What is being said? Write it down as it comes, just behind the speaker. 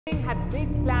Had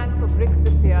big plans for BRICS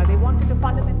this year. They wanted to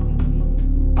fundamentally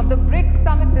of the BRICS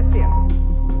summit this year.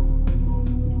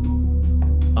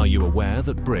 Are you aware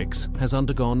that BRICS has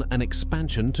undergone an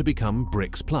expansion to become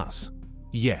BRICS Plus?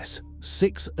 Yes,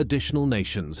 6 additional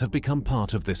nations have become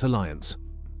part of this alliance.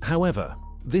 However,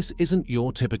 this isn't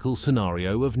your typical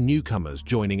scenario of newcomers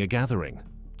joining a gathering.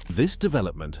 This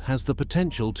development has the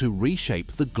potential to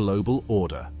reshape the global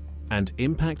order and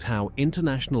impact how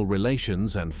international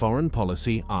relations and foreign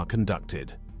policy are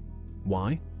conducted.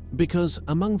 Why? Because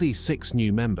among these 6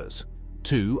 new members,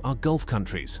 2 are Gulf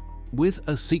countries, with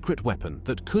a secret weapon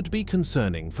that could be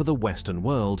concerning for the Western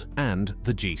world and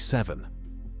the G7.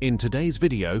 In today's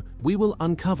video, we will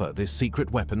uncover this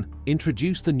secret weapon,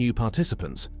 introduce the new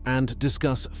participants, and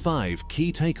discuss 5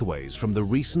 key takeaways from the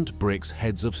recent BRICS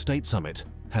Heads of State Summit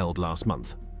held last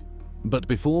month. But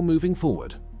before moving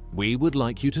forward, we would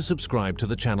like you to subscribe to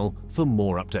the channel for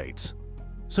more updates.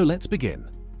 So let's begin.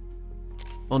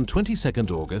 On 22nd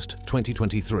August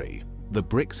 2023, the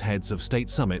BRICS Heads of State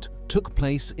Summit took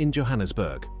place in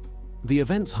Johannesburg. The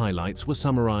event's highlights were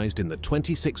summarized in the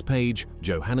 26-page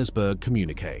Johannesburg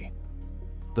communique.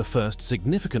 The first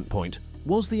significant point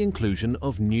was the inclusion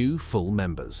of new full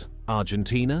members: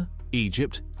 Argentina,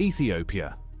 Egypt,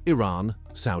 Ethiopia, Iran,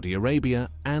 Saudi Arabia,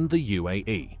 and the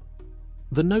UAE.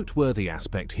 The noteworthy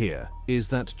aspect here is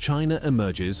that China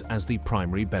emerges as the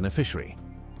primary beneficiary.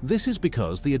 This is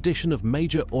because the addition of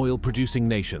major oil-producing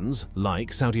nations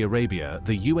like Saudi Arabia,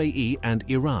 the UAE, and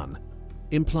Iran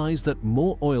implies that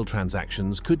more oil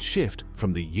transactions could shift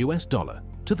from the US dollar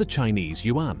to the Chinese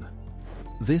yuan.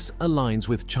 This aligns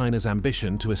with China's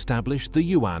ambition to establish the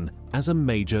yuan as a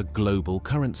major global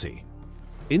currency.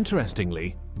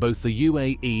 Interestingly, both the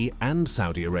UAE and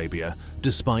Saudi Arabia,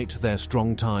 despite their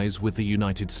strong ties with the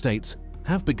United States,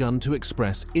 have begun to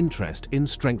express interest in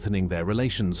strengthening their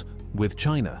relations with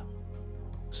China.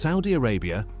 Saudi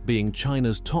Arabia, being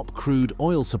China's top crude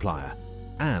oil supplier,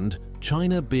 and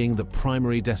China being the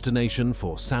primary destination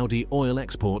for Saudi oil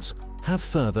exports, have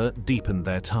further deepened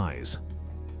their ties.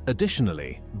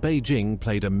 Additionally, Beijing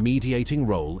played a mediating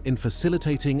role in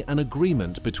facilitating an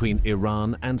agreement between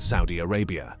Iran and Saudi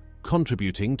Arabia,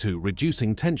 contributing to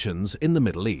reducing tensions in the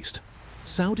Middle East.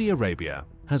 Saudi Arabia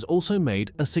has also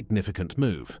made a significant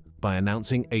move by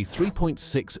announcing a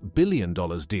 $3.6 billion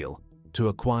deal to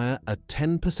acquire a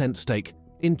 10% stake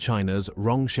in China's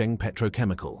Rongsheng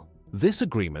Petrochemical. This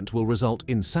agreement will result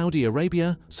in Saudi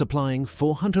Arabia supplying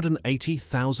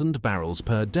 480,000 barrels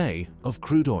per day of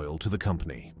crude oil to the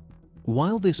company.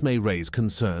 While this may raise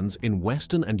concerns in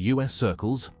Western and US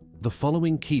circles, the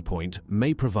following key point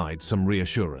may provide some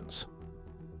reassurance.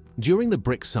 During the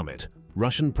BRICS summit,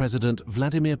 Russian President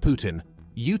Vladimir Putin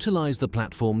utilized the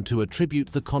platform to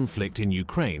attribute the conflict in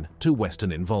Ukraine to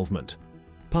Western involvement.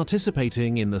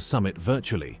 Participating in the summit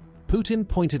virtually, Putin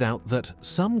pointed out that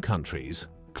some countries,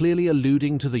 clearly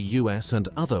alluding to the US and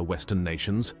other Western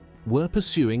nations, were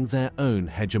pursuing their own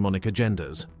hegemonic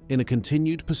agendas in a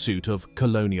continued pursuit of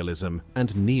colonialism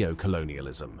and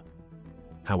neo-colonialism.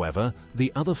 However,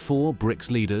 the other 4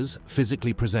 BRICS leaders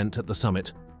physically present at the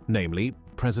summit, namely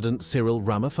President Cyril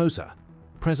Ramaphosa,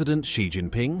 President Xi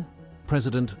Jinping,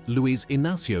 President Luiz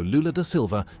Inácio Lula da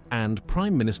Silva, and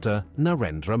Prime Minister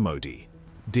Narendra Modi,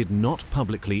 did not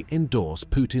publicly endorse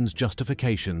Putin's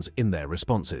justifications in their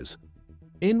responses.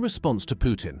 In response to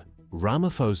Putin,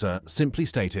 Ramaphosa simply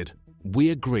stated, "We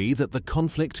agree that the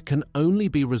conflict can only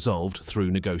be resolved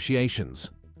through negotiations,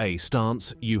 a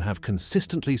stance you have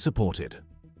consistently supported."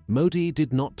 Modi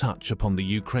did not touch upon the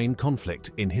Ukraine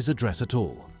conflict in his address at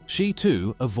all. Xi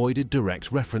too avoided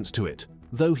direct reference to it,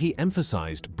 though he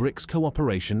emphasized BRICS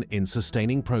cooperation in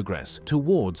sustaining progress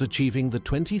towards achieving the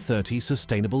 2030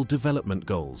 Sustainable Development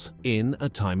Goals in a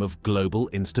time of global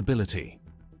instability.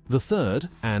 The third,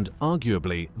 and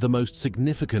arguably the most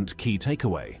significant key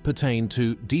takeaway, pertained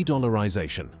to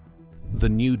de-dollarization. The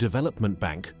new development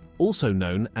bank, also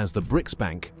known as the BRICS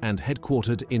Bank and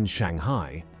headquartered in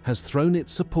Shanghai, has thrown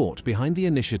its support behind the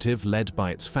initiative led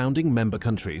by its founding member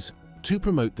countries to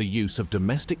promote the use of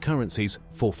domestic currencies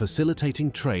for facilitating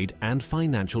trade and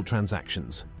financial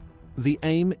transactions. The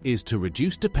aim is to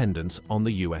reduce dependence on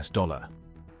the US dollar.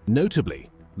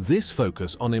 Notably, this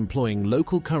focus on employing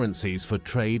local currencies for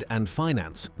trade and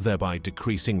finance, thereby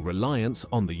decreasing reliance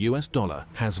on the US dollar,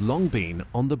 has long been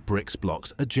on the BRICS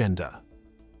bloc's agenda.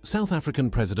 South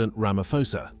African President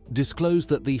Ramaphosa disclosed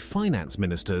that the finance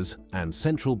ministers and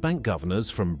central bank governors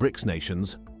from BRICS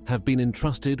nations have been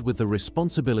entrusted with the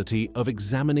responsibility of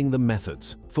examining the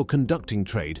methods for conducting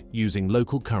trade using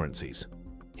local currencies.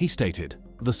 He stated,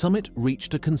 the summit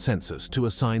reached a consensus to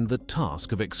assign the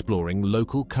task of exploring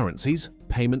local currencies,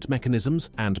 payment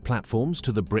mechanisms, and platforms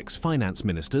to the BRICS finance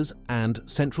ministers and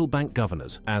central bank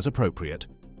governors as appropriate,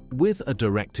 with a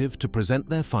directive to present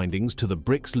their findings to the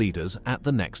BRICS leaders at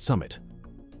the next summit.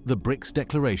 The BRICS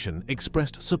declaration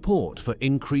expressed support for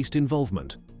increased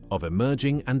involvement of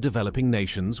emerging and developing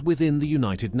nations within the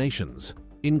United Nations,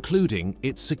 including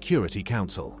its Security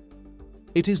Council.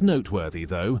 It is noteworthy,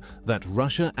 though, that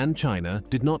Russia and China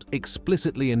did not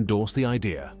explicitly endorse the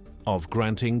idea of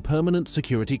granting permanent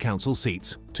Security Council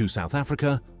seats to South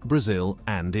Africa, Brazil,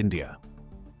 and India.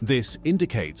 This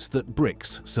indicates that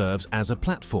BRICS serves as a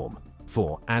platform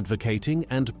for advocating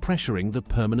and pressuring the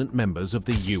permanent members of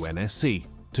the UNSC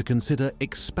to consider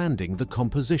expanding the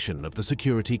composition of the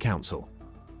Security Council.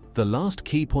 The last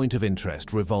key point of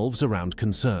interest revolves around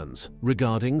concerns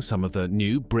regarding some of the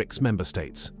new BRICS member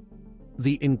states.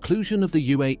 The inclusion of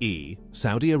the UAE,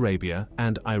 Saudi Arabia,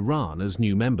 and Iran as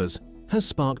new members has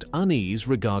sparked unease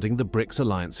regarding the BRICS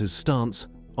alliance's stance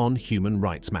on human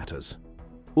rights matters.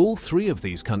 All three of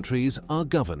these countries are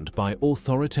governed by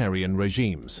authoritarian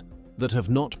regimes that have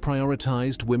not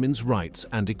prioritized women's rights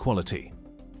and equality.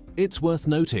 It's worth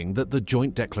noting that the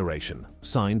joint declaration,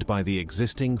 signed by the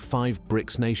existing 5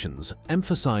 BRICS nations,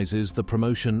 emphasizes the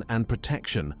promotion and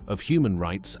protection of human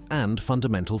rights and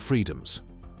fundamental freedoms.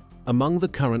 Among the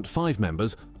current 5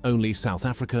 members, only South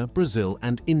Africa, Brazil,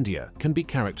 and India can be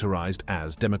characterized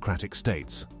as democratic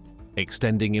states.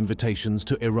 Extending invitations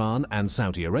to Iran and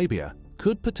Saudi Arabia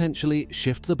could potentially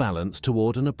shift the balance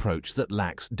toward an approach that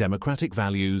lacks democratic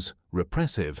values,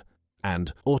 repressive,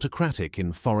 and autocratic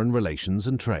in foreign relations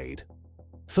and trade.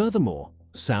 Furthermore,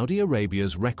 Saudi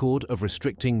Arabia's record of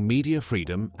restricting media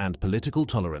freedom and political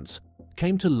tolerance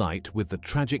came to light with the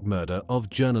tragic murder of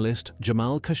journalist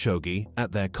Jamal Khashoggi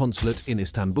at their consulate in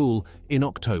Istanbul in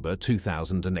October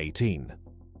 2018.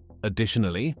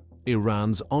 Additionally,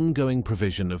 Iran's ongoing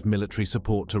provision of military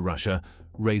support to Russia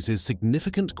raises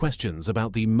significant questions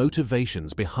about the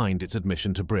motivations behind its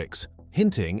admission to BRICS,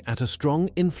 hinting at a strong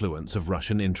influence of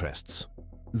Russian interests.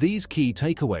 These key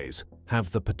takeaways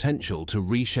have the potential to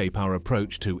reshape our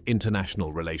approach to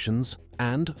international relations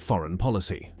and foreign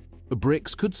policy.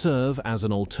 BRICS could serve as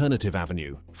an alternative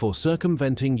avenue for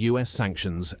circumventing US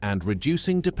sanctions and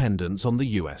reducing dependence on the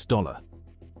US dollar.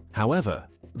 However,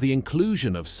 the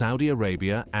inclusion of Saudi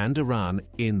Arabia and Iran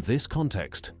in this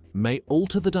context may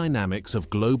alter the dynamics of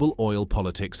global oil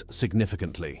politics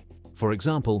significantly. For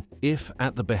example, if,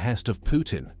 at the behest of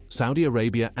Putin, Saudi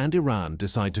Arabia and Iran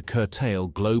decide to curtail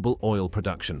global oil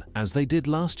production, as they did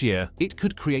last year, it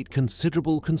could create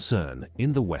considerable concern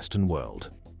in the Western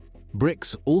world.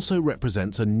 BRICS also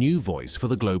represents a new voice for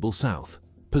the Global South,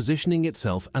 positioning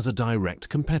itself as a direct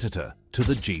competitor to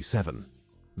the G7.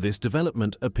 This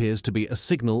development appears to be a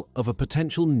signal of a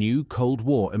potential new Cold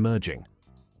War emerging.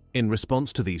 In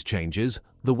response to these changes,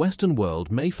 the Western world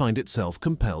may find itself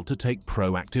compelled to take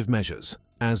proactive measures,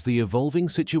 as the evolving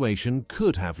situation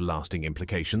could have lasting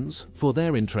implications for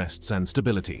their interests and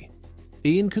stability.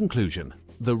 In conclusion,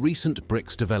 the recent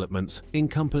BRICS developments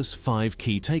encompass 5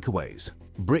 key takeaways: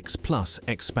 BRICS Plus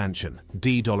expansion,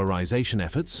 de-dollarization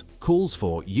efforts, calls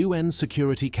for UN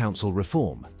Security Council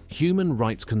reform, human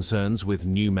rights concerns with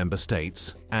new member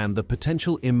states, and the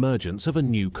potential emergence of a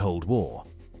new Cold War.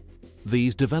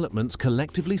 These developments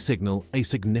collectively signal a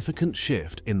significant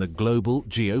shift in the global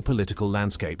geopolitical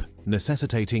landscape,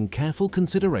 necessitating careful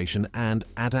consideration and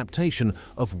adaptation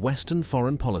of Western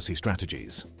foreign policy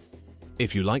strategies.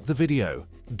 If you like the video,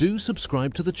 do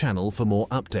subscribe to the channel for more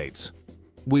updates.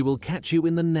 We will catch you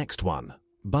in the next one.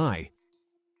 Bye.